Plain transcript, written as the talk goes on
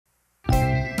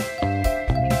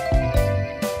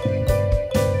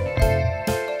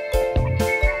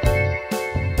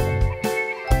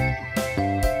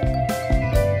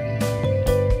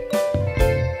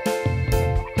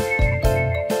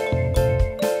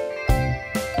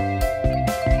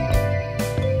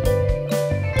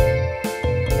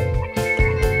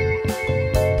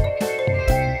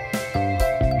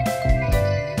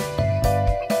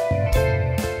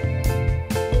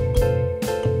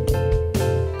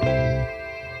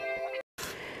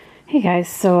Hey guys,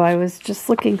 so I was just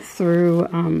looking through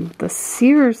the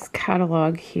Sears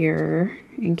catalog here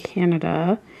in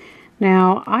Canada.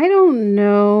 Now, I don't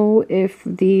know if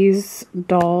these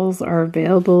dolls are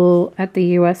available at the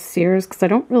US Sears because I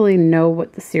don't really know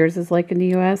what the Sears is like in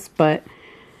the US, but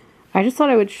I just thought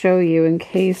I would show you in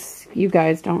case you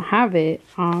guys don't have it.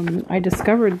 I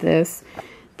discovered this,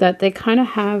 that they kind of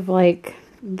have like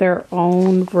their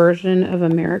own version of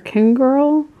American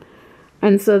Girl.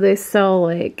 And so they sell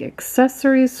like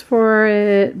accessories for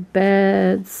it,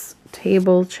 beds,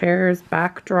 table, chairs,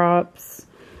 backdrops,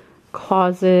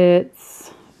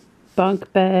 closets,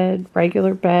 bunk bed,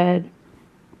 regular bed.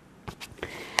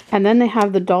 And then they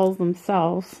have the dolls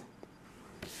themselves.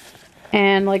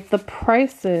 And like the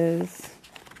prices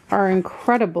are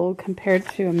incredible compared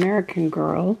to American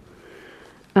Girl.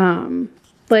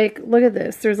 Like, look at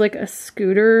this. There's like a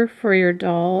scooter for your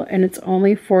doll and it's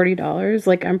only $40.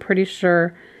 Like, I'm pretty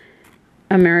sure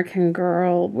American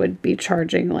Girl would be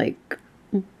charging like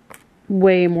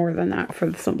way more than that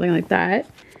for something like that.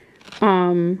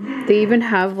 They even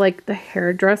have like the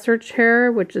hairdresser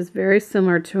chair, which is very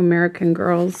similar to American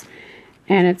Girl's,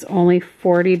 and it's only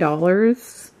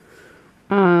 $40.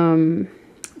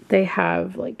 They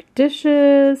have like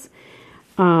dishes,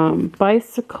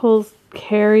 bicycles,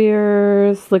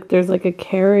 carriers. Look, there's like a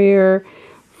carrier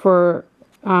for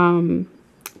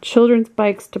children's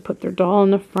bikes to put their doll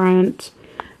in the front.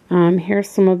 Here's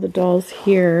some of the dolls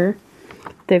here.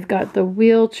 They've got the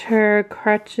wheelchair,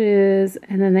 crutches,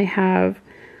 and then they have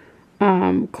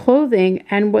clothing.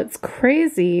 And what's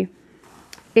crazy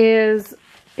is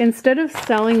instead of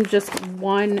selling just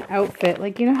one outfit,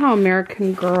 like, you know how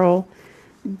American Girl,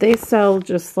 they sell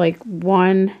just like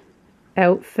one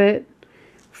outfit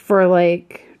for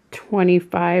like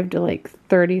 $25 to like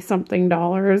 $30 something,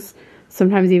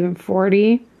 sometimes even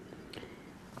 $40.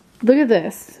 Look at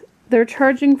this. They're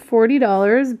charging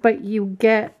 $40, but you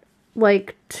get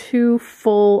like 2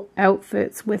 full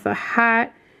outfits with a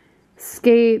hat,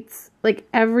 skates, like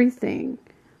everything.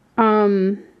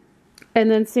 And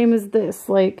then same as this,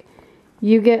 like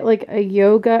you get like a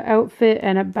yoga outfit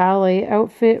and a ballet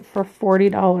outfit for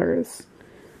 $40.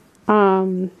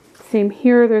 Same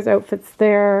here, there's outfits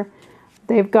there.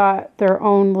 They've got their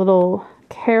own little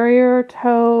carrier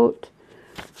tote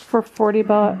for 40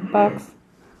 bucks.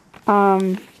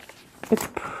 It's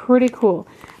pretty cool.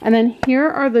 And then here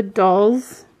are the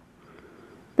dolls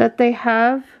that they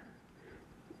have.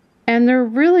 And they're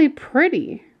really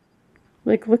pretty.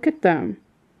 Like, look at them.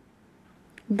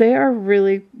 They are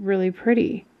really, really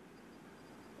pretty.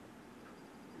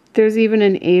 There's even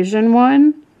an Asian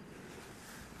one.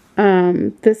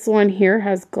 This one here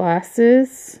has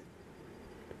glasses.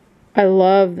 I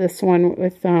love this one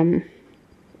with her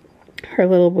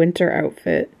little winter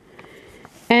outfit.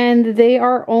 And they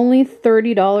are only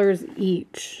 $30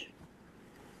 each.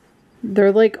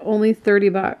 They're like only 30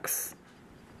 bucks.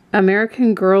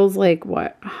 American Girl's like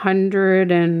what,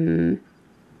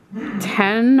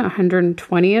 110,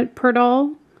 120 per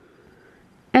doll.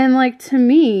 And like, to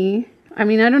me, I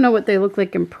mean, I don't know what they look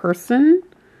like in person,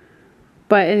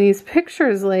 but in these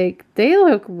pictures, like, they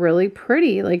look really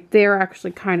pretty. Like, they're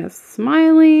actually kind of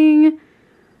smiling.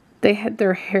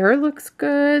 Their hair looks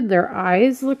good. Their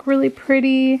eyes look really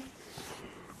pretty.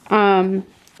 So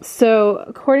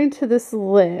according to this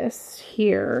list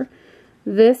here,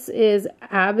 this is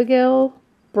Abigail,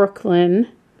 Brooklyn,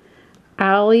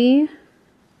 Allie,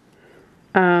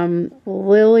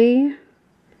 Lily,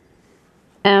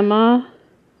 Emma,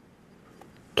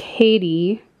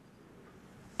 Katie,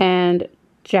 and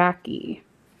Jackie.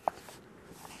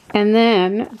 And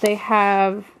then they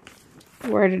have,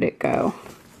 where did it go?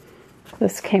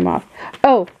 This came off.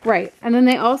 Oh, right. And then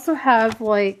they also have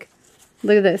like,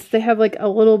 look at this. They have like a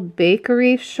little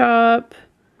bakery shop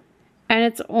and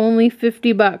it's only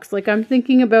 50 bucks. Like, I'm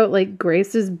thinking about like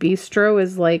Grace's Bistro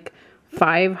is like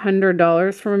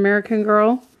 $500 from American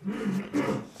Girl.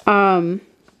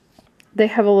 They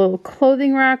have a little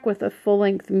clothing rack with a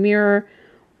full-length mirror,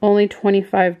 only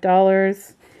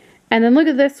 $25. And then look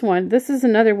at this one. This is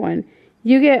another one.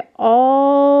 You get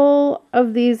all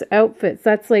of these outfits.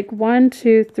 That's like 1,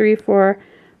 2, 3, 4,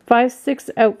 5, 6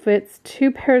 outfits,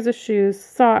 2 pairs of shoes,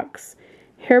 socks,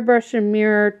 hairbrush and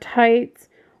mirror, tights,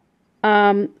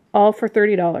 all for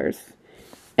 $30.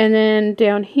 And then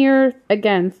down here,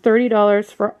 again,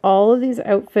 $30 for all of these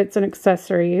outfits and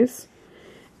accessories.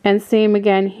 And same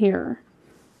again here.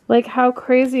 Like, how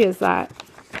crazy is that?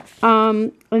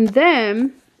 And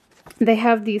then they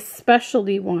have these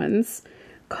specialty ones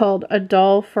called A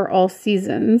Doll for All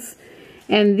Seasons.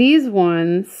 And these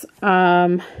ones,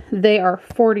 they are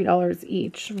 $40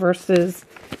 each versus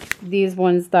these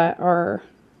ones that are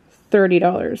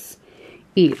 $30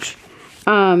 each.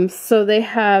 So they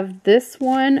have this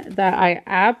one that I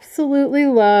absolutely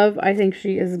love. I think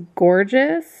she is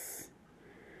gorgeous.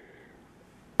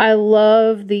 I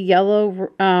love the yellow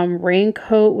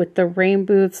raincoat with the rain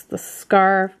boots, the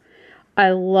scarf. I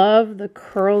love the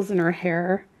curls in her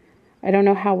hair. I don't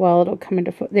know how well it'll come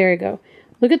into foot. There you go.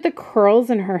 Look at the curls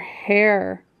in her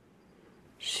hair.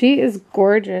 She is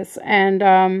gorgeous.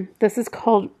 And this is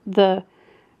called the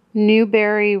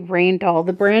Newberry Rain Doll.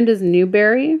 The brand is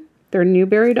Newberry. They're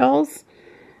Newberry dolls.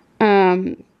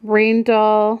 Rain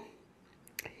doll.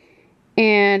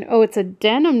 And, oh, it's a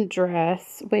denim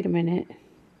dress. Wait a minute.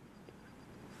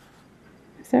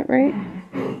 Is that right?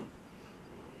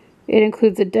 It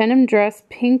includes a denim dress,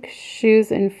 pink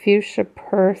shoes, and fuchsia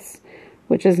purse,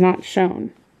 which is not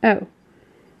shown. Oh.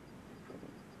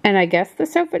 And I guess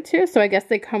this outfit too. So I guess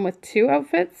they come with 2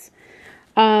 outfits.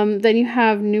 Then you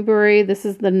have Newberry. This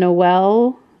is the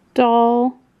Noelle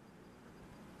doll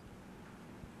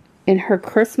in her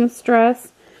Christmas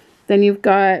dress. Then you've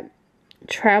got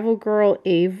Travel Girl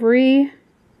Avery.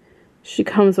 She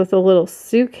comes with a little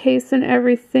suitcase and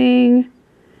everything.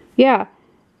 Yeah.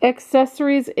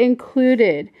 Accessories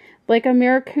included. Like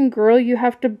American Girl, you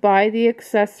have to buy the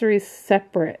accessories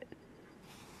separate.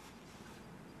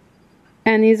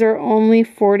 And these are only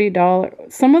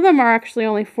 $40. Some of them are actually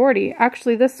only $40.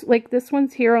 Actually, this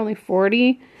one's here only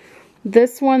 $40.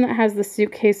 This one that has the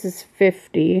suitcase is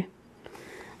 $50.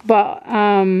 But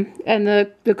and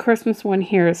the Christmas one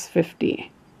here is $50.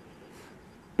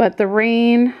 But the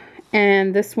rain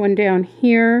and this one down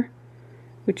here,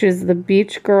 which is the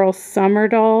Beach Girl Summer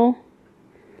doll,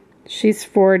 she's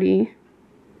 $40.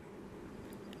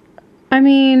 I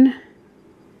mean,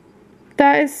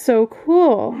 that is so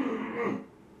cool.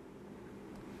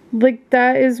 Like,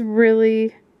 that is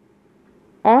really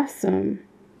awesome.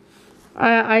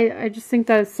 I just think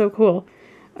that is so cool.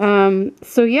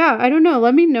 So yeah, I don't know.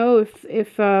 Let me know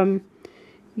if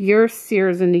your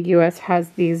Sears in the US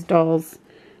has these dolls,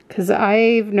 because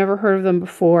I've never heard of them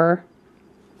before.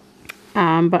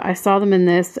 But I saw them in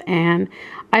this, and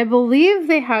I believe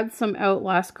they had some out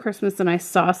last Christmas, and I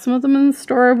saw some of them in the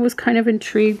store. I was kind of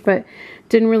intrigued, but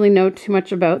didn't really know too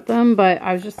much about them. But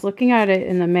I was just looking at it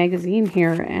in the magazine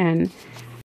here, and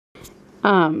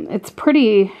it's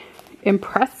pretty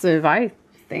impressive, I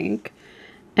think.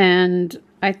 And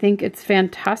I think it's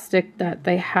fantastic that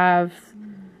they have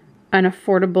an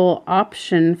affordable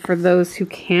option for those who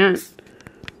can't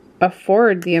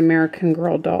afford the American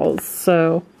Girl dolls.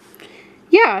 So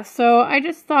yeah, so I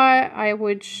just thought I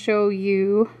would show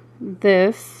you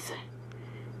this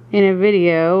in a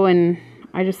video, and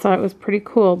I just thought it was pretty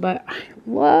cool. But I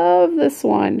love this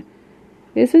one.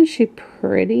 Isn't she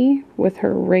pretty with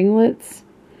her ringlets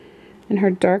and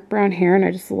her dark brown hair? And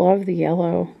I just love the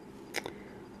yellow.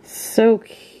 So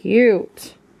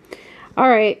cute.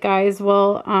 Alright guys,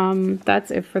 well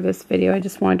that's it for this video. I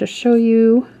just wanted to show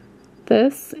you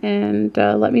this, and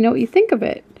let me know what you think of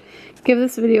it. Give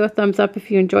this video a thumbs up if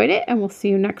you enjoyed it, and we'll see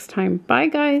you next time. Bye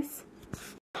guys.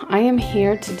 I am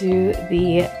here to do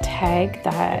the tag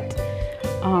that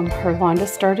Herlonda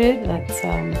started. That's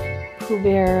Pooh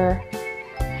Bear.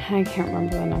 I can't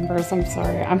remember the numbers. I'm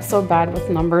sorry. I'm so bad with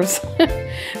numbers.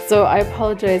 So I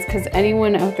apologize, because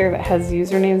anyone out there that has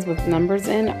usernames with numbers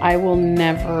in, I will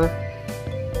never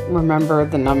remember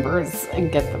the numbers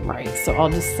and get them right. So I'll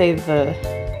just say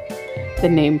the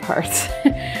name parts.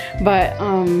 But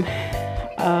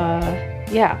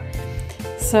yeah.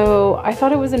 So I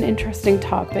thought it was an interesting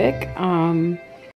topic.